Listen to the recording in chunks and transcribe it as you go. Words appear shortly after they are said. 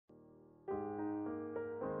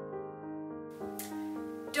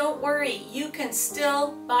Don't worry, you can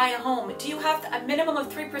still buy a home. Do you have a minimum of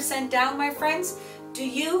 3% down, my friends? Do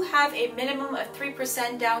you have a minimum of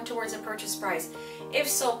 3% down towards a purchase price? If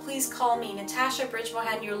so, please call me, Natasha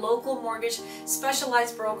Bridgmohan, your local mortgage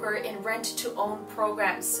specialized broker in rent-to-own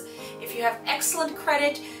programs. If you have excellent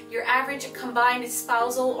credit, your average combined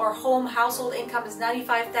spousal or home household income is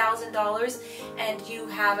 $95,000, and you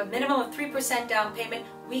have a minimum of 3% down payment,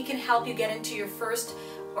 we can help you get into your first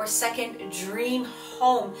or second dream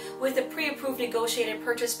home with a pre-approved negotiated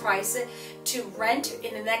purchase price to rent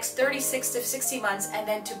in the next 36 to 60 months and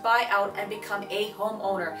then to buy out and become a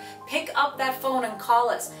homeowner. Pick up that phone and call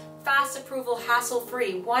us. Fast approval,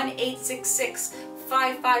 hassle-free,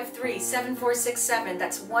 1-866-553-7467.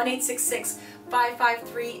 That's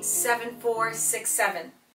 1-866-553-7467.